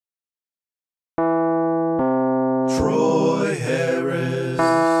Troy Harris,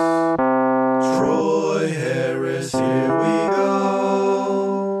 here we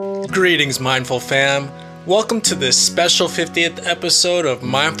go. Greetings, Mindful fam. Welcome to this special 50th episode of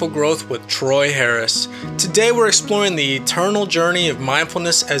Mindful Growth with Troy Harris. Today we're exploring the eternal journey of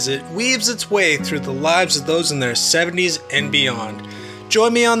mindfulness as it weaves its way through the lives of those in their 70s and beyond.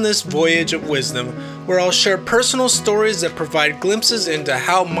 Join me on this voyage of wisdom where I'll share personal stories that provide glimpses into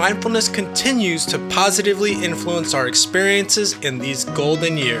how mindfulness continues to positively influence our experiences in these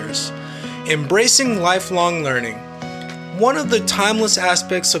golden years. Embracing lifelong learning. One of the timeless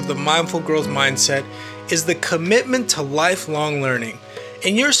aspects of the mindful growth mindset is the commitment to lifelong learning.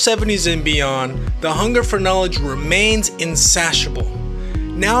 In your 70s and beyond, the hunger for knowledge remains insatiable.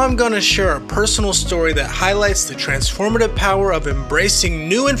 Now I'm going to share a personal story that highlights the transformative power of embracing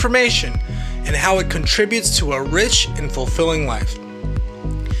new information and how it contributes to a rich and fulfilling life.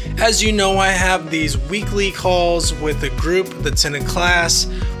 As you know, I have these weekly calls with a group that's in a class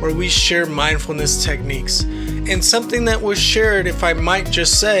where we share mindfulness techniques. And something that was shared, if I might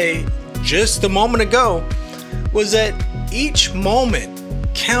just say, just a moment ago, was that each moment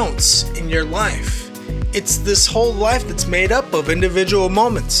counts in your life. It's this whole life that's made up of individual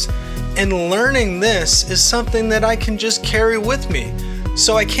moments. And learning this is something that I can just carry with me.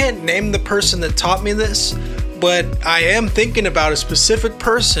 So I can't name the person that taught me this, but I am thinking about a specific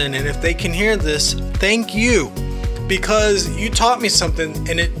person, and if they can hear this, thank you. Because you taught me something,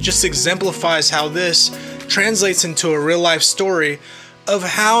 and it just exemplifies how this translates into a real life story of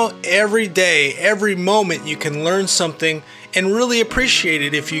how every day, every moment you can learn something and really appreciate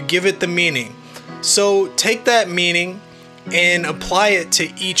it if you give it the meaning. So take that meaning and apply it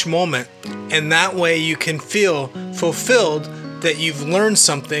to each moment, and that way you can feel fulfilled that you've learned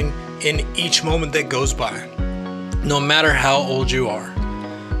something in each moment that goes by, no matter how old you are.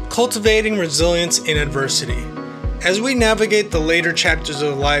 Cultivating resilience in adversity. As we navigate the later chapters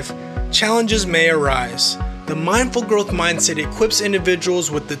of life, challenges may arise. The mindful growth mindset equips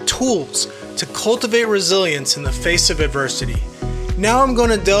individuals with the tools to cultivate resilience in the face of adversity. Now I'm going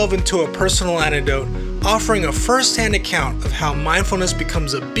to delve into a personal anecdote, offering a first-hand account of how mindfulness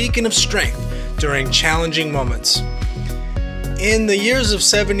becomes a beacon of strength during challenging moments. In the years of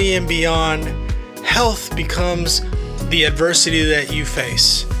 70 and beyond, health becomes the adversity that you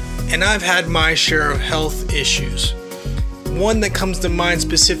face. And I've had my share of health issues. One that comes to mind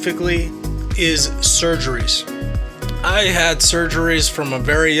specifically is surgeries. I had surgeries from a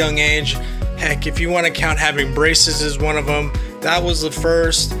very young age. Heck, if you want to count having braces as one of them, that was the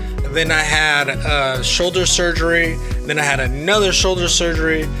first. Then I had shoulder surgery. Then I had another shoulder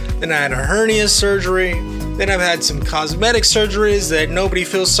surgery. Then I had a hernia surgery. Then I've had some cosmetic surgeries that nobody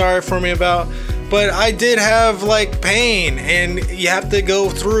feels sorry for me about. But I did have pain, and you have to go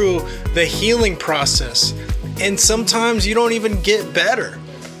through the healing process. And sometimes you don't even get better.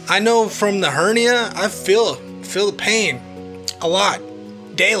 I know from the hernia, I feel the pain a lot,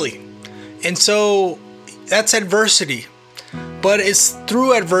 daily. And so that's adversity. But it's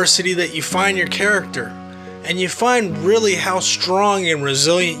through adversity that you find your character. And you find really how strong and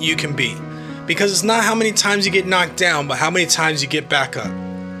resilient you can be. Because it's not how many times you get knocked down, but how many times you get back up.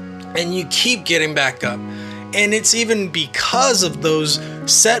 And you keep getting back up. And it's even because of those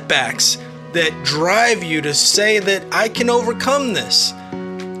setbacks that drive you to say that I can overcome this.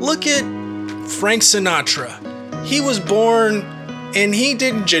 Look at Frank Sinatra. He was born and he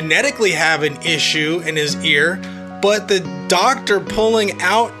didn't genetically have an issue in his ear, but the doctor pulling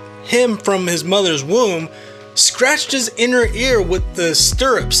out him from his mother's womb scratched his inner ear with the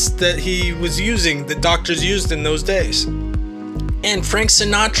stirrups that he was using, the doctors used in those days. And Frank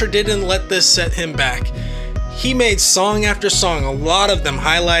Sinatra didn't let this set him back. He made song after song, a lot of them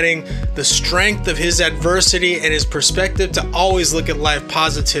highlighting the strength of his adversity and his perspective to always look at life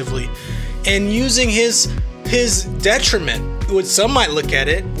positively. And using his detriment, what some might look at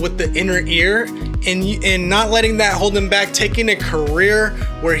it, with the inner ear, and not letting that hold him back, taking a career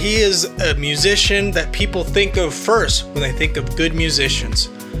where he is a musician that people think of first when they think of good musicians.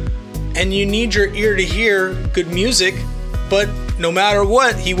 And you need your ear to hear good music, but no matter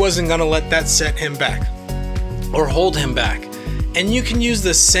what, he wasn't going to let that set him back or hold him back. And you can use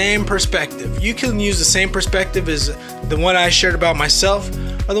the same perspective. You can use the same perspective as the one I shared about myself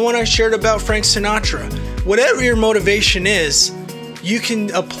or the one I shared about Frank Sinatra. Whatever your motivation is, you can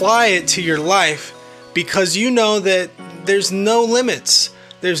apply it to your life because you know that there's no limits.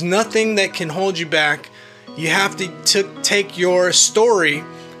 There's nothing that can hold you back. You have to take your story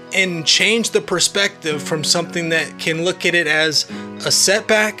and change the perspective from something that can look at it as a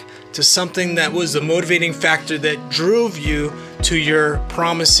setback to something that was a motivating factor that drove you to your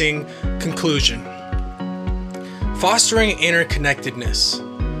promising conclusion. fostering interconnectedness.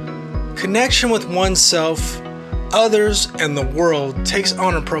 Connection with oneself, others, and the world takes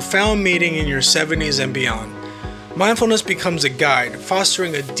on a profound meaning in your 70s and beyond. Mindfulness becomes a guide,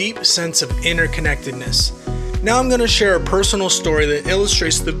 fostering a deep sense of interconnectedness. Now I'm going to share a personal story that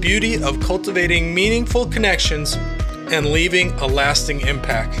illustrates the beauty of cultivating meaningful connections and leaving a lasting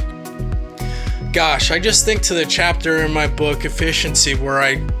impact. Gosh, I just think to the chapter in my book, Efficiency, where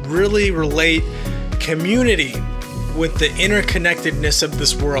I really relate community with the interconnectedness of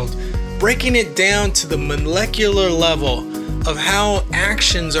this world, breaking it down to the molecular level of how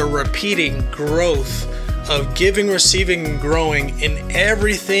actions are repeating growth of giving, receiving, and growing in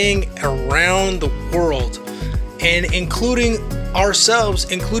everything around the world, and including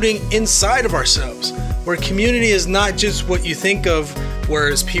ourselves, including inside of ourselves, where community is not just what you think of,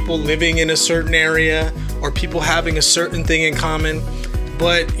 whereas people living in a certain area or people having a certain thing in common,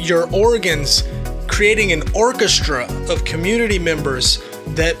 but your organs creating an orchestra of community members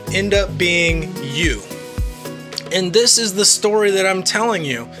that end up being you. And this is the story that I'm telling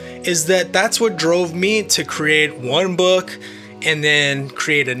you, is that that's what drove me to create one book and then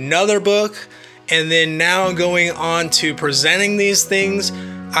create another book. And then now going on to presenting these things.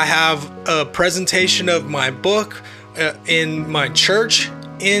 I have a presentation of my book in my church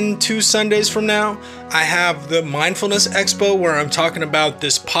in 2 Sundays from now. I have the Mindfulness Expo where I'm talking about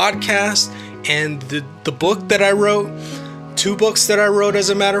this podcast and the book that I wrote, 2 books that I wrote as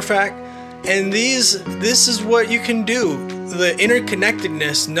a matter of fact. And this is what you can do. The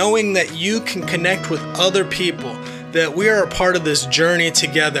interconnectedness, knowing that you can connect with other people, that we are a part of this journey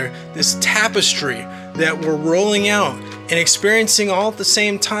together, this tapestry that we're rolling out and experiencing all at the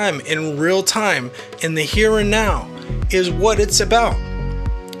same time, in real time, in the here and now, is what it's about.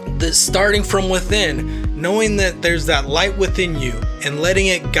 This starting from within, knowing that there's that light within you and letting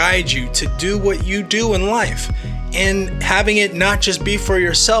it guide you to do what you do in life, and having it not just be for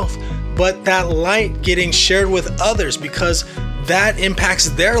yourself, but that light getting shared with others, because that impacts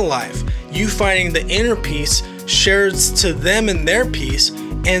their life. You finding the inner peace shares to them in their peace,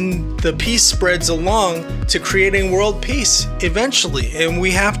 and the peace spreads along to creating world peace eventually. And we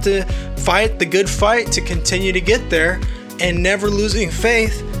have to fight the good fight to continue to get there, and never losing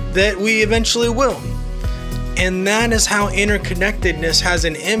faith that we eventually will. And that is how interconnectedness has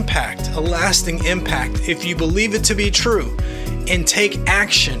an impact, a lasting impact, if you believe it to be true and take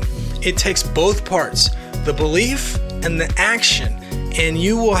action. It takes both parts, the belief and the action, and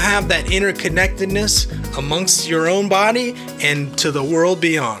you will have that interconnectedness amongst your own body and to the world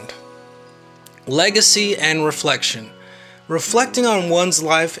beyond. Legacy and reflection. Reflecting on one's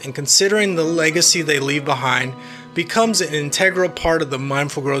life and considering the legacy they leave behind becomes an integral part of the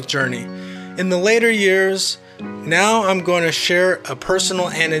mindful growth journey. In the later years, now I'm going to share a personal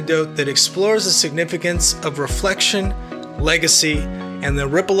anecdote that explores the significance of reflection, legacy, and the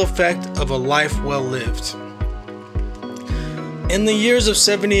ripple effect of a life well lived. In the years of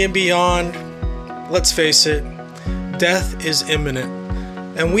 70 and beyond, let's face it, death is imminent.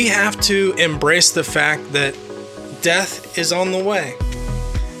 And we have to embrace the fact that death is on the way.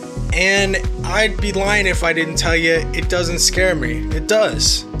 And I'd be lying if I didn't tell you it doesn't scare me. It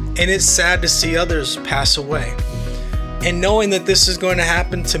does. And it's sad to see others pass away. And knowing that this is going to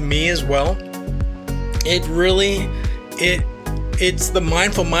happen to me as well, it's the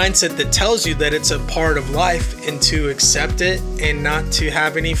mindful mindset that tells you that it's a part of life and to accept it and not to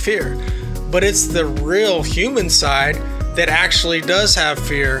have any fear. But it's the real human side that actually does have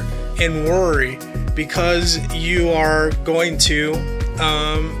fear and worry, because you are going to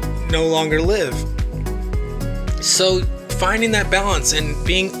no longer live. So finding that balance and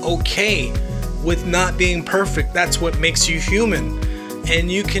being okay with not being perfect, that's what makes you human. And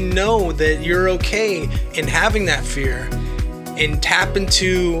you can know that you're okay in having that fear, and tap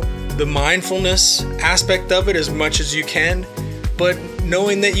into the mindfulness aspect of it as much as you can, but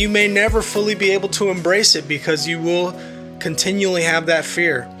knowing that you may never fully be able to embrace it because you will continually have that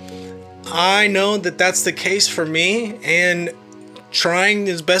fear. I know that that's the case for me, and trying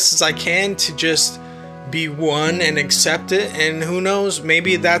as best as I can to just be one and accept it, and who knows,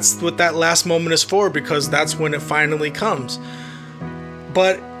 maybe that's what that last moment is for, because that's when it finally comes.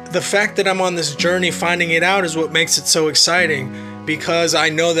 But the fact that I'm on this journey finding it out is what makes it so exciting, because I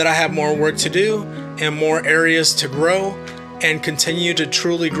know that I have more work to do and more areas to grow and continue to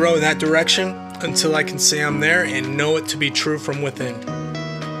truly grow in that direction until I can say I'm there and know it to be true from within.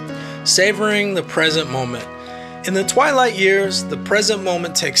 Savoring the present moment. In the twilight years, the present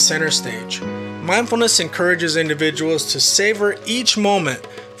moment takes center stage. Mindfulness encourages individuals to savor each moment,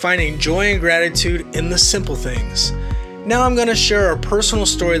 finding joy and gratitude in the simple things. Now I'm going to share a personal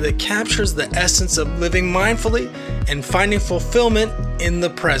story that captures the essence of living mindfully and finding fulfillment in the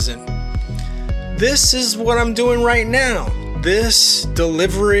present. This is what I'm doing right now. This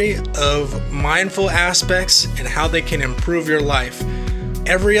delivery of mindful aspects and how they can improve your life.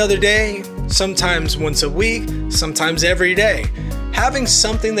 Every other day, sometimes once a week, sometimes every day. Having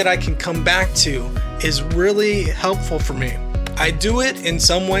something that I can come back to is really helpful for me. I do it in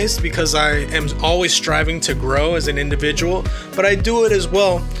some ways because I am always striving to grow as an individual, but I do it as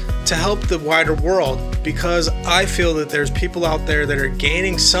well to help the wider world because I feel that there's people out there that are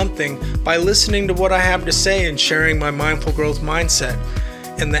gaining something by listening to what I have to say and sharing my mindful growth mindset.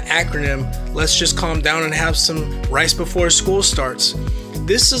 And the acronym, let's just calm down and have some rice before school starts.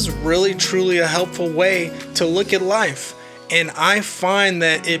 This is really truly a helpful way to look at life. And I find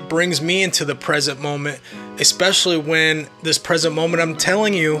that it brings me into the present moment, especially when this present moment I'm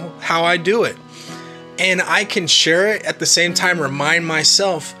telling you how I do it. And I can share it at the same time, remind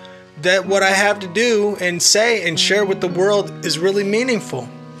myself that what I have to do and say and share with the world is really meaningful.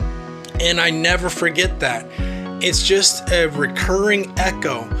 And I never forget that. It's just a recurring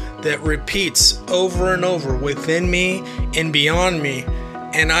echo that repeats over and over within me and beyond me.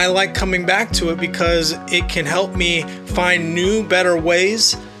 And I like coming back to it because it can help me find new, better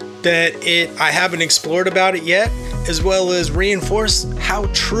ways that I haven't explored about it yet, as well as reinforce how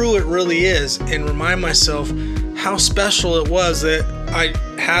true it really is and remind myself how special it was that I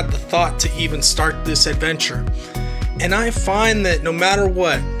had the thought to even start this adventure. And I find that no matter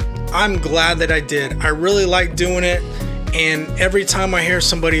what, I'm glad that I did. I really like doing it. And every time I hear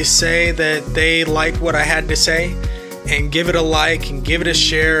somebody say that they like what I had to say, and give it a like and give it a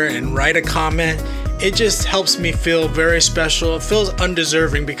share and write a comment, it just helps me feel very special. It feels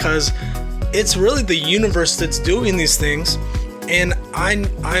undeserving because it's really the universe that's doing these things, and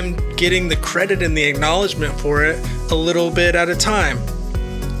I'm getting the credit and the acknowledgement for it a little bit at a time.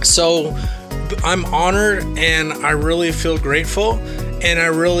 So I'm honored and I really feel grateful, and I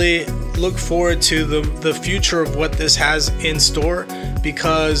really look forward to the future of what this has in store,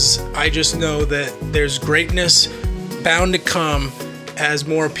 because I just know that there's greatness bound to come as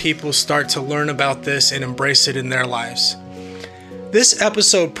more people start to learn about this and embrace it in their lives. This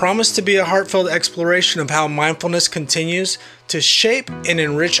episode promised to be a heartfelt exploration of how mindfulness continues to shape and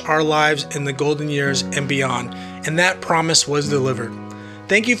enrich our lives in the golden years and beyond, and that promise was delivered.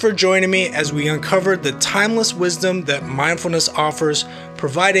 Thank you for joining me as we uncovered the timeless wisdom that mindfulness offers,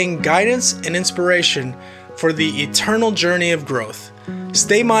 providing guidance and inspiration for the eternal journey of growth.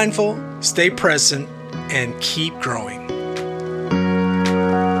 Stay mindful, stay present, and keep growing.